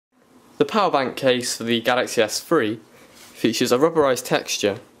The power bank case for the Galaxy S3 features a rubberized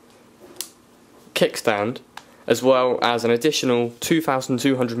texture, kickstand, as well as an additional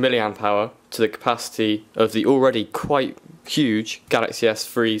 2,200 mAh to the capacity of the already quite huge Galaxy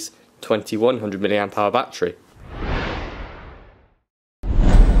S3's 2,100 mAh battery.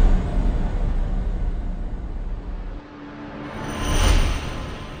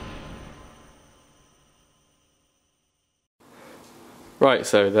 Right,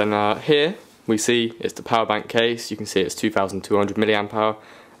 so then here we see it's the power bank case. You can see it's 2,200 mAh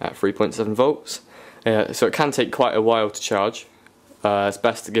at 3.7 volts. So it can take quite a while to charge. It's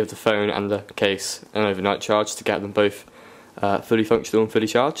best to give the phone and the case an overnight charge to get them both fully functional and fully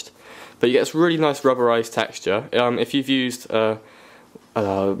charged. But you get this really nice rubberized texture. If you've used many of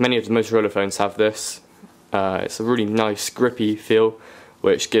the Motorola phones have this. It's a really nice grippy feel,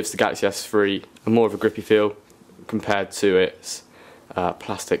 which gives the Galaxy S3 more of a grippy feel compared to its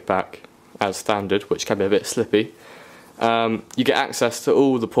plastic back as standard, which can be a bit slippy. You get access to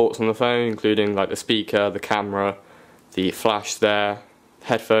all the ports on the phone, including like the speaker, the camera, the flash there.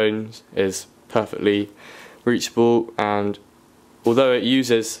 Headphones is perfectly reachable, and although it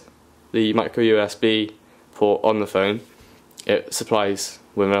uses the micro USB port on the phone, it supplies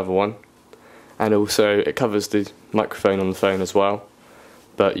with another one, and also it covers the microphone on the phone as well,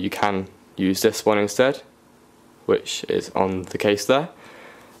 but you can use this one instead, which is on the case there.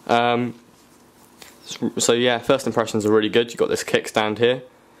 So yeah, first impressions are really good. You've got this kickstand here.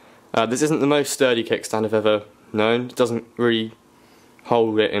 This isn't the most sturdy kickstand I've ever known. It doesn't really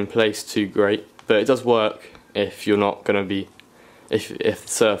hold it in place too great, but it does work if you're not going to be, if the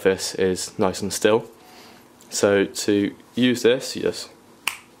surface is nice and still. So to use this, you just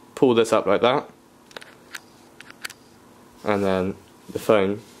pull this up like that, and then the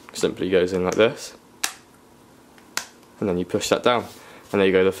phone simply goes in like this, and then you push that down, and there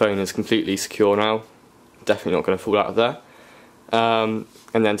you go. The phone is completely secure now. Definitely not going to fall out of there. And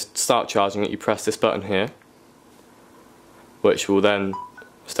then to start charging it, you press this button here, which will then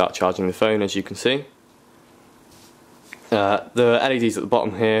start charging the phone, as you can see. The LEDs at the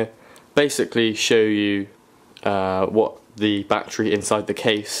bottom here basically show you what the battery inside the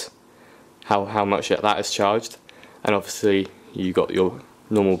case, how much that is charged, and obviously you got your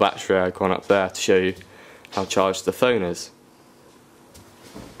normal battery icon up there to show you how charged the phone is.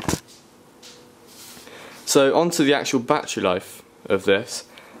 So onto the actual battery life of this.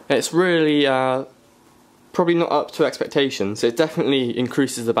 It's really probably not up to expectations. It definitely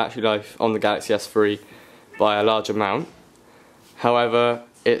increases the battery life on the Galaxy S3 by a large amount. However,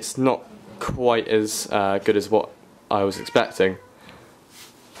 it's not quite as good as what I was expecting.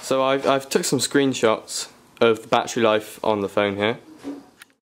 So I've took some screenshots of the battery life on the phone here.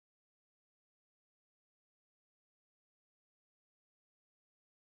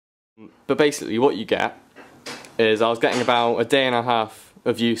 But basically what you get is I was getting about a day and a half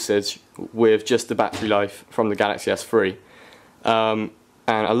of usage with just the battery life from the Galaxy S3, and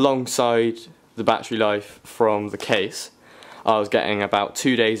alongside the battery life from the case I was getting about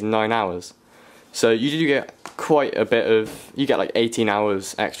 2 days and 9 hours. So you do get quite a bit of, you get like 18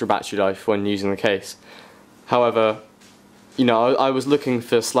 hours extra battery life when using the case. However, you know, I was looking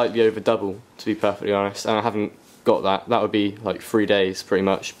for slightly over double, to be perfectly honest, and I haven't got that. That would be like 3 days pretty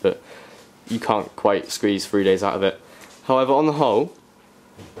much, but you can't quite squeeze 3 days out of it. However, on the whole,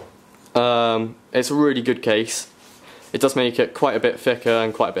 it's a really good case. It does make it quite a bit thicker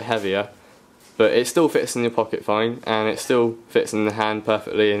and quite a bit heavier, but it still fits in your pocket fine, and it still fits in the hand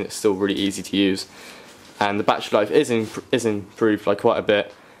perfectly, and it's still really easy to use. And the battery life is improved like quite a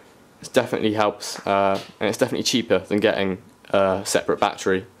bit. It definitely helps, and it's definitely cheaper than getting a separate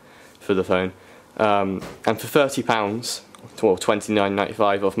battery for the phone. And for £30, or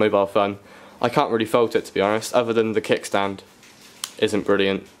 £29.95 off Mobile Fun, I can't really fault it, to be honest, other than the kickstand isn't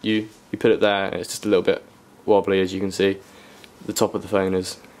brilliant. You put it there and it's just a little bit wobbly, as you can see. The top of the phone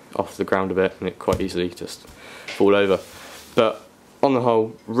is off the ground a bit and it quite easily just fall over. But on the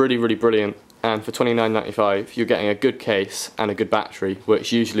whole, really, really brilliant. And for £29.95 you're getting a good case and a good battery,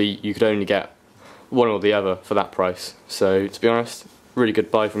 which usually you could only get one or the other for that price. So to be honest, really good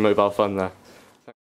buy from Mobile Fun there.